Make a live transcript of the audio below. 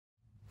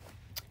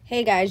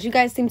Hey guys, you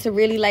guys seem to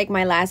really like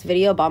my last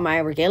video about my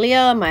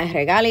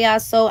regalia,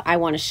 so I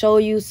want to show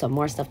you some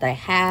more stuff that I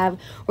have.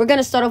 We're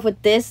gonna start off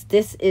with this.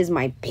 This is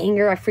my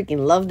banger. I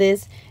freaking love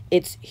this.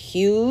 It's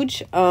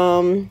huge.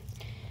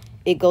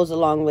 It goes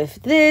along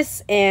with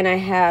this, and I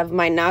have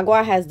my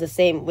nagua has the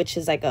same, which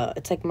is like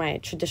it's like my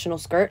traditional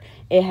skirt.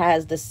 It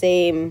has the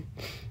same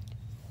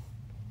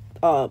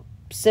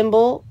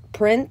symbol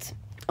print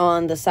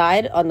on the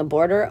side, on the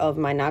border of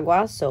my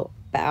nagua. So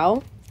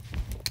bow.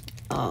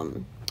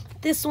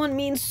 This one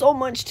means so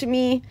much to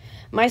me.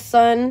 My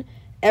son,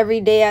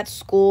 every day at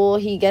school,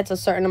 he gets a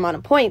certain amount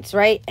of points,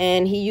 right?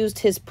 And he used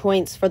his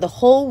points for the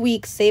whole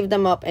week, saved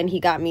them up, and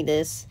he got me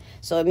this.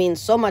 So it means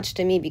so much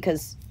to me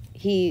because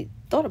he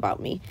thought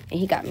about me and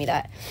he got me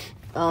that.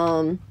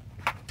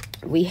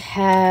 We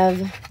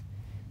have,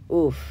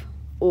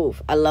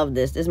 I love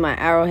this. This is my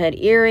arrowhead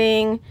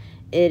earring.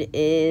 It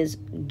is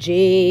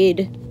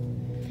jade.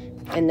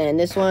 And then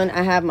this one,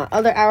 I have my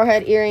other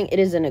arrowhead earring. It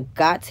is an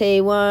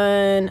agate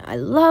one. I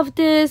love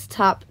this.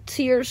 Top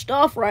tier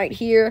stuff right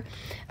here.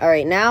 All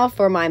right, now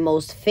for my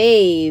most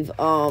fave.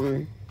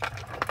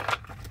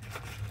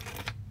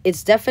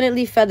 It's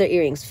definitely feather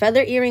earrings.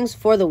 Feather earrings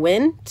for the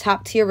win.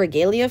 Top tier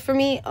regalia for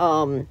me.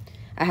 I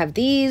have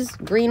these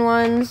green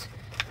ones.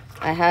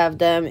 I have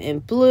them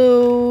in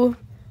blue.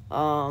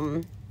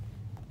 I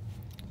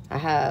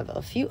have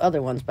a few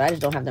other ones, but I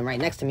just don't have them right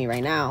next to me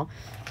right now.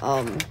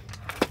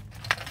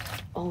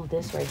 Oh,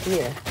 this right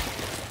here.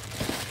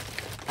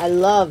 I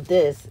love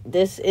this.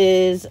 This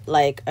is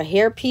like a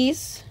hair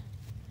piece.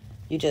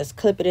 You just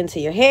clip it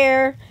into your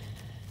hair.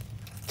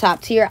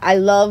 Top tier. I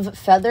love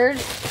feathers.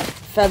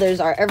 Feathers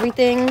are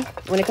everything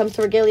when it comes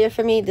to regalia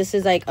for me. This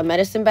is like a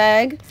medicine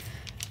bag.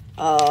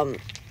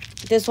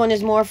 This one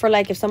is more for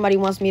like if somebody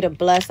wants me to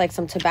bless like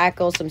some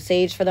tobacco, some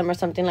sage for them or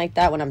something like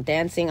that. When I'm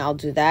dancing, I'll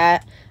do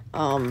that.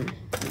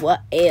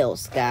 What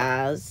else,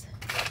 guys?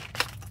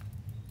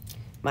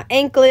 My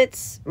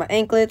anklets,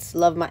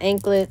 love my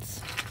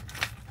anklets.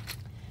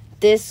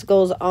 This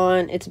goes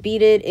on, it's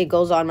beaded, it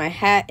goes on my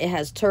hat, it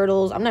has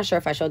turtles. I'm not sure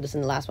if I showed this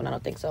in the last one, I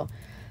don't think so.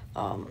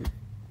 I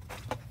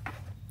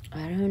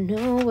don't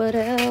know what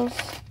else.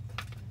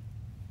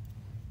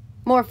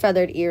 More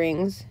feathered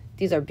earrings.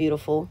 These are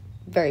beautiful,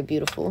 very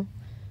beautiful.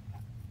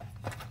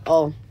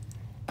 Oh,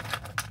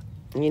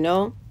 you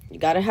know, you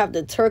gotta have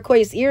the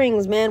turquoise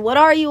earrings, man. What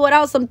are you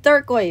without some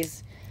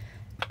turquoise?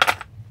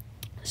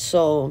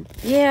 So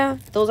yeah,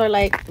 those are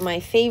like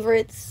my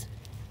favorites.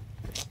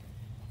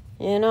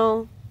 You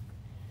know,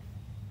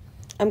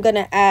 I'm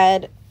gonna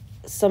add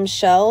some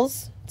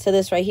shells to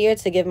this right here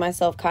to give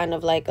myself kind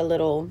of like a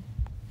little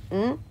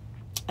and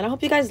I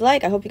hope you guys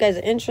like. I hope you guys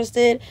are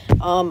interested.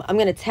 I'm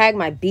gonna tag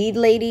my bead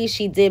lady.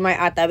 She did my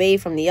atabe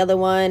from the other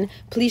one.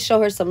 Please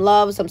show her some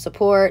love, some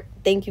support.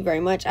 Thank you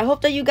very much. I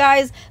hope that you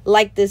guys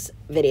like this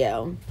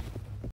video.